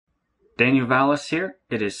Daniel Vallis here.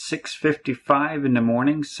 It is 6:55 in the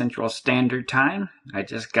morning, Central Standard Time. I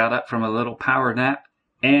just got up from a little power nap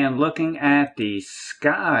and looking at the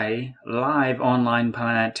sky live online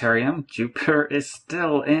planetarium. Jupiter is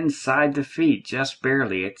still inside the feet, just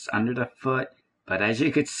barely. It's under the foot, but as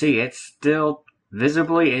you can see, it's still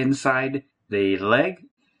visibly inside the leg.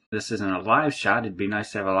 This isn't a live shot. It'd be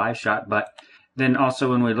nice to have a live shot, but then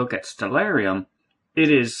also when we look at Stellarium,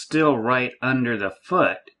 it is still right under the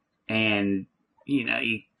foot. And,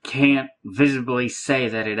 you can't visibly say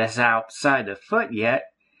that it is outside the foot yet.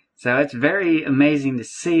 So it's very amazing to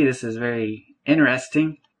see. This is very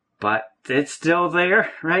interesting. But it's still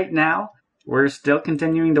there right now. We're still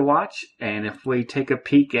continuing to watch. And if we take a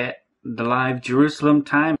peek at the live Jerusalem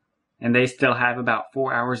time, and they still have about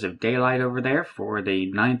 4 hours of daylight over there for the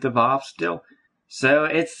 9th of Av still. So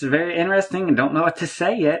it's very interesting. I don't know what to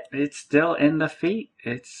say yet. It's still in the feet.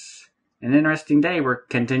 It's an interesting day. We're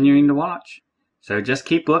continuing to watch. So just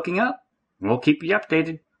keep looking up. We'll keep you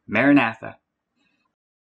updated. Maranatha.